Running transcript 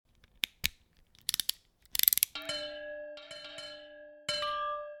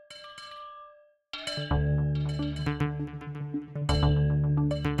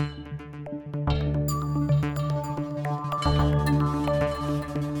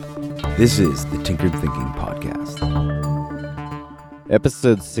This is the Tinkered Thinking Podcast.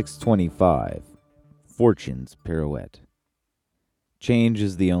 Episode 625, Fortune's Pirouette. Change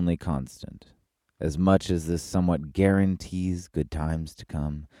is the only constant. As much as this somewhat guarantees good times to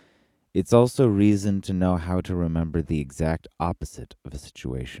come, it's also reason to know how to remember the exact opposite of a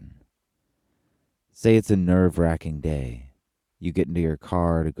situation. Say it's a nerve-wracking day. You get into your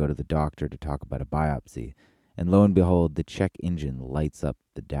car to go to the doctor to talk about a biopsy, and lo and behold, the check engine lights up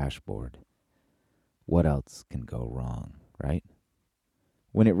the dashboard. What else can go wrong, right?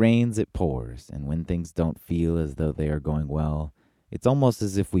 When it rains, it pours, and when things don't feel as though they are going well, it's almost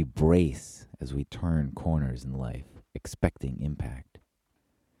as if we brace as we turn corners in life, expecting impact.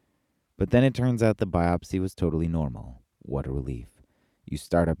 But then it turns out the biopsy was totally normal. What a relief. You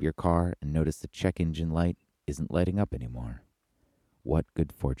start up your car and notice the check engine light isn't lighting up anymore. What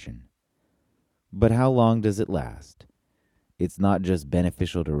good fortune. But how long does it last? It's not just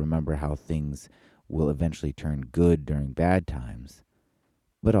beneficial to remember how things will eventually turn good during bad times,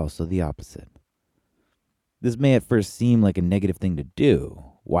 but also the opposite. This may at first seem like a negative thing to do.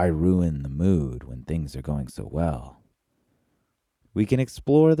 Why ruin the mood when things are going so well? We can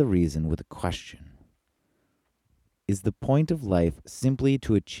explore the reason with a question. Is the point of life simply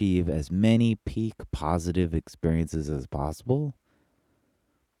to achieve as many peak positive experiences as possible?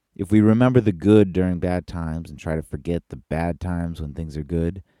 If we remember the good during bad times and try to forget the bad times when things are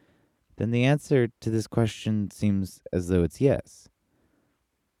good, then the answer to this question seems as though it's yes.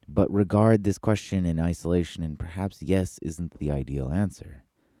 But regard this question in isolation, and perhaps yes isn't the ideal answer.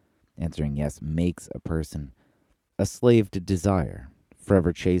 Answering yes makes a person a slave to desire,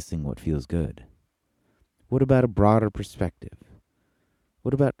 forever chasing what feels good. What about a broader perspective?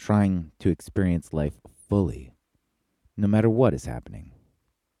 What about trying to experience life fully, no matter what is happening?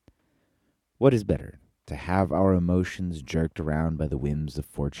 What is better, to have our emotions jerked around by the whims of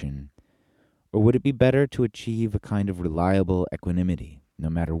fortune, or would it be better to achieve a kind of reliable equanimity, no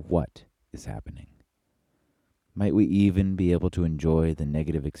matter what is happening? Might we even be able to enjoy the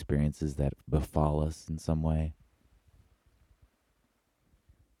negative experiences that befall us in some way?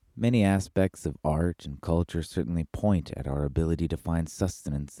 Many aspects of art and culture certainly point at our ability to find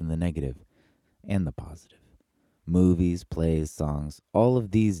sustenance in the negative and the positive. Movies, plays, songs, all of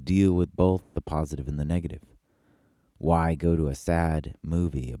these deal with both the positive and the negative. Why go to a sad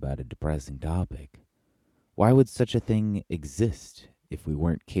movie about a depressing topic? Why would such a thing exist if we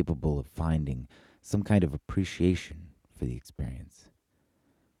weren't capable of finding some kind of appreciation for the experience?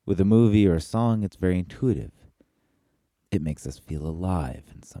 With a movie or a song, it's very intuitive. It makes us feel alive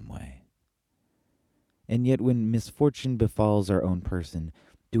in some way. And yet when misfortune befalls our own person,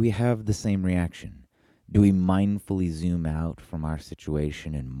 do we have the same reaction? Do we mindfully zoom out from our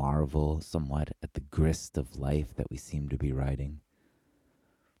situation and marvel somewhat at the grist of life that we seem to be riding?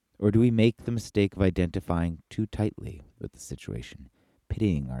 Or do we make the mistake of identifying too tightly with the situation,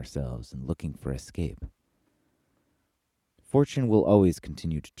 pitying ourselves and looking for escape? Fortune will always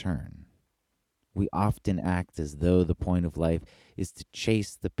continue to turn. We often act as though the point of life is to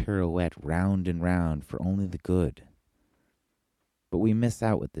chase the pirouette round and round for only the good. But we miss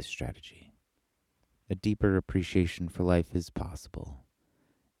out with this strategy. A deeper appreciation for life is possible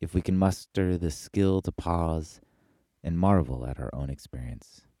if we can muster the skill to pause and marvel at our own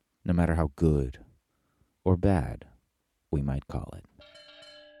experience, no matter how good or bad we might call it.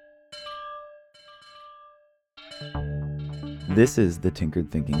 This is the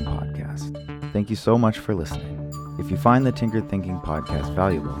Tinkered Thinking Podcast. Thank you so much for listening. If you find the Tinkered Thinking Podcast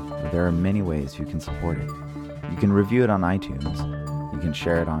valuable, there are many ways you can support it. You can review it on iTunes. You can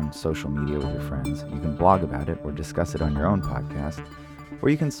share it on social media with your friends. You can blog about it or discuss it on your own podcast. Or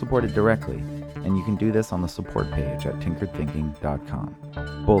you can support it directly, and you can do this on the support page at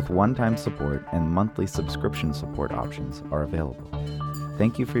tinkeredthinking.com. Both one-time support and monthly subscription support options are available.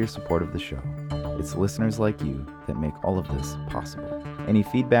 Thank you for your support of the show. It's listeners like you that make all of this possible. Any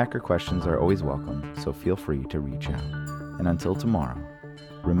feedback or questions are always welcome, so feel free to reach out. And until tomorrow,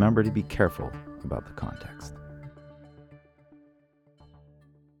 remember to be careful about the context.